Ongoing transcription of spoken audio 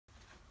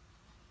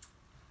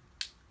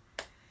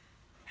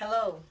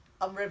Hello,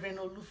 I'm Reverend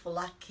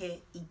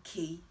Olufolake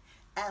Ike,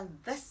 and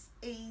this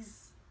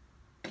is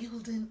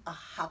Building a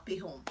Happy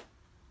Home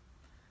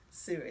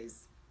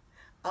series.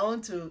 I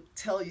want to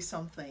tell you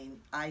something.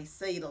 I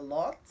say it a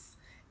lot,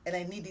 and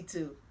I need you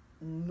to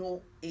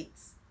know it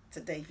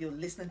today if you're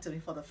listening to me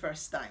for the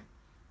first time.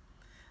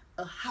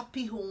 A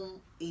happy home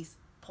is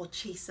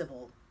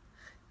purchasable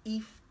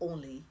if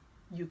only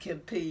you can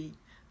pay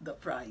the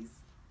price.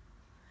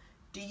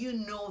 Do you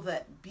know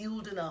that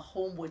building a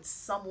home with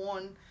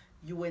someone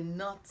you were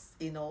not,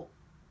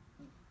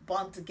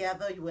 born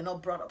together, you were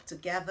not brought up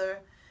together,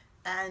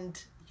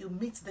 and you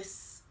meet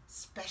this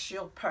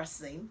special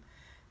person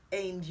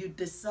and you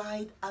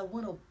decide, I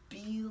want to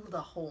build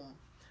a home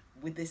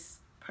with this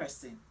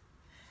person.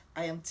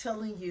 I am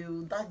telling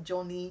you that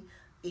journey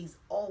is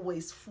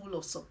always full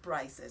of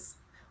surprises.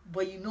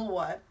 But you know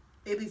what?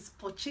 It is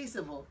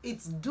purchasable.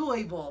 It's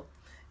doable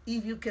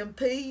if you can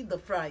pay the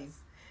price.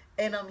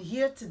 And I'm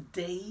here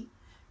today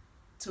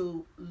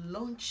to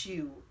launch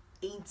you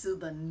into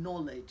the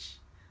knowledge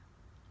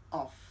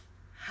of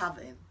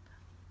having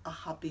a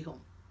happy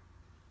home.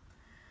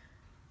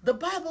 The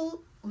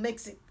Bible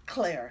makes it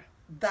clear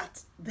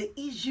that the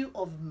issue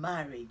of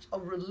marriage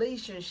or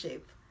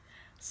relationship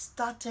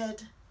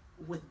started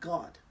with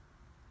God.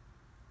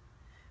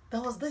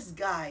 There was this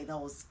guy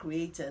that was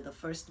created, the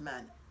first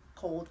man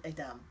called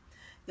Adam.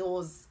 He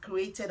was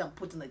created and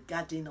put in the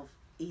Garden of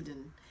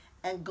Eden,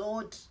 and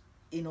God,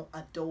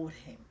 adored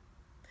him.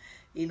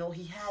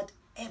 He had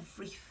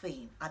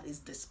everything at his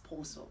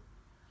disposal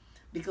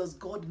because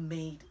God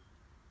made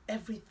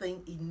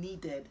everything he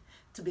needed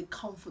to be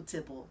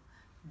comfortable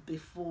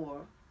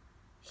before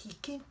he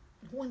came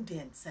one day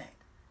and said,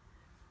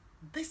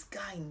 this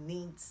guy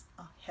needs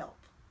a help.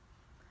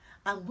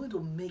 I'm going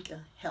to make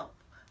a help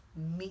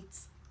meet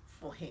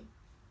for him.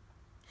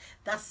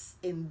 That's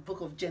in book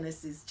of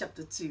Genesis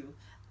chapter 2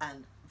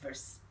 and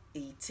verse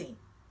 18.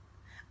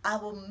 I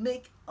will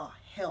make a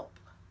help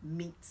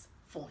meet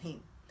for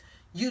him.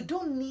 You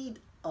don't need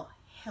a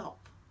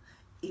help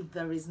if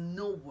there is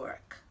no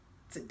work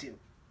to do.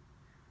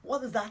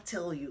 What does that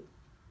tell you?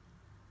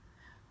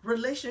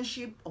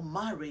 Relationship or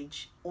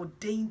marriage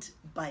ordained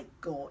by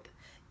God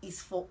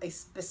is for a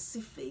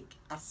specific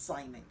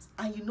assignment.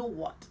 And you know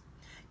what?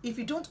 If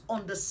you don't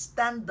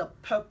understand the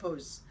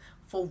purpose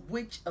for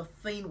which a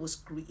thing was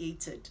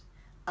created,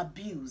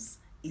 abuse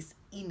is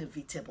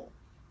inevitable.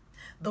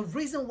 The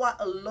reason why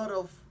a lot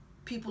of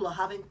people are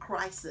having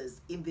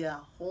crisis in their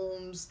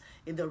homes,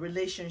 in their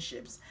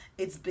relationships,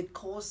 it's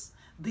because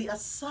the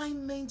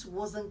assignment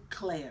wasn't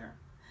clear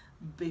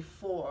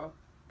before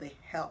the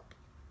help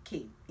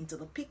came into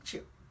the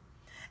picture.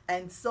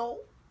 And so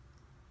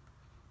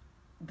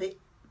the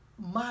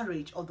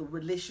marriage or the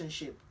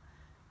relationship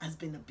has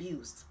been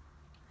abused.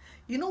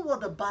 You know what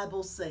the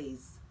Bible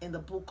says in the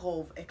book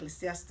of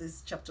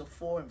Ecclesiastes chapter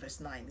 4 and verse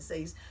 9? It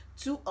says,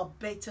 two are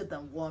better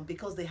than one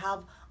because they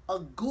have a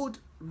good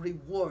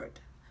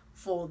reward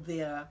for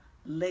their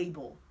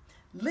labor.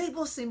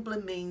 Labor simply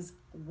means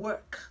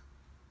work.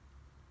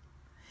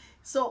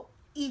 So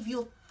if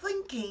you're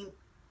thinking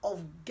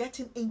of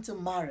getting into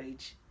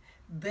marriage,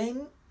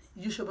 then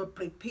you should be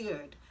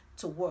prepared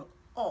to work.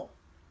 Or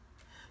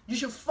you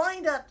should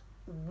find out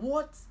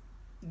what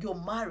your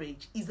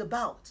marriage is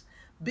about,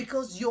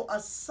 because your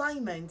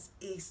assignment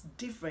is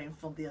different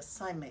from the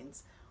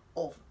assignments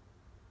of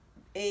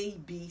A,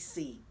 B,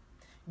 C.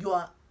 You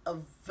are a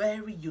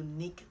very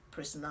unique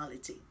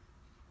personality.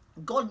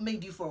 God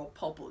made you for a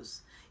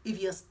purpose. If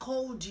he has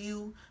called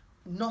you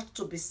not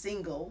to be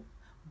single,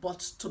 but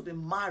to be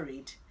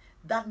married,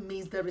 that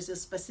means there is a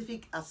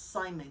specific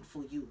assignment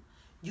for you.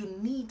 You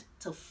need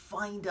to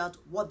find out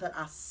what that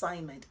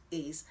assignment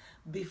is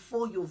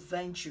before you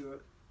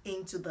venture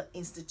into the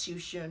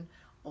institution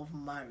of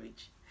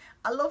marriage.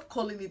 I love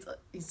calling it an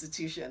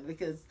institution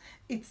because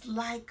it's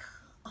like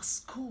a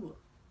school.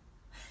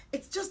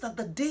 It's just that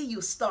the day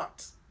you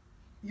start,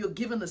 you're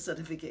given a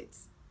certificate.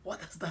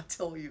 What does that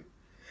tell you?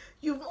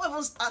 You've not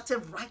even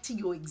started writing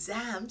your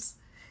exams,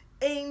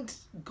 and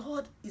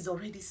God is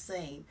already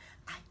saying,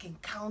 I can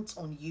count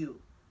on you.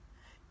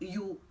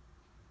 You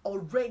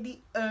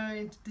already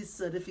earned this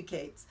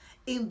certificate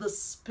in the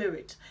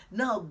spirit.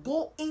 Now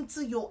go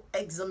into your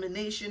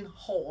examination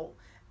hall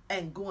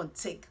and go and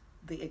take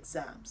the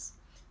exams.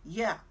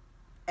 Yeah,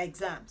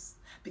 exams.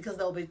 Because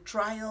there'll be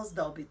trials,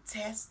 there'll be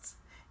tests,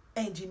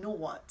 and you know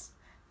what?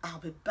 I'll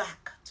be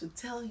back to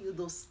tell you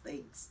those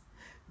things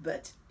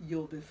that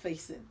you'll be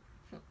facing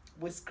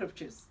with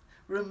scriptures.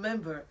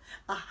 Remember,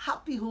 a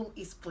happy home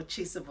is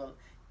purchasable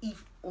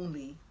if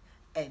only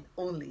and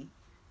only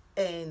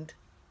and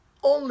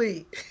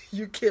only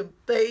you can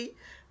pay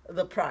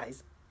the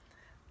price.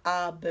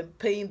 I've been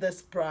paying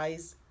this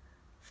price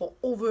for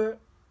over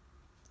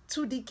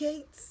 2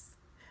 decades.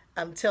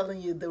 I'm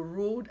telling you, the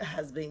road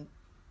has been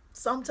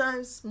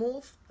sometimes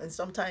smooth and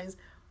sometimes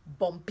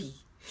bumpy.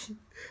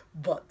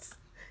 But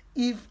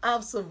if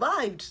I've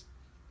survived,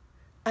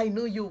 I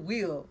know you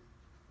will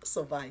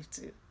survive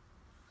too.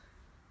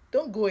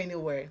 Don't go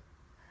anywhere.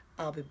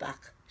 I'll be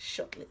back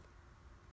shortly.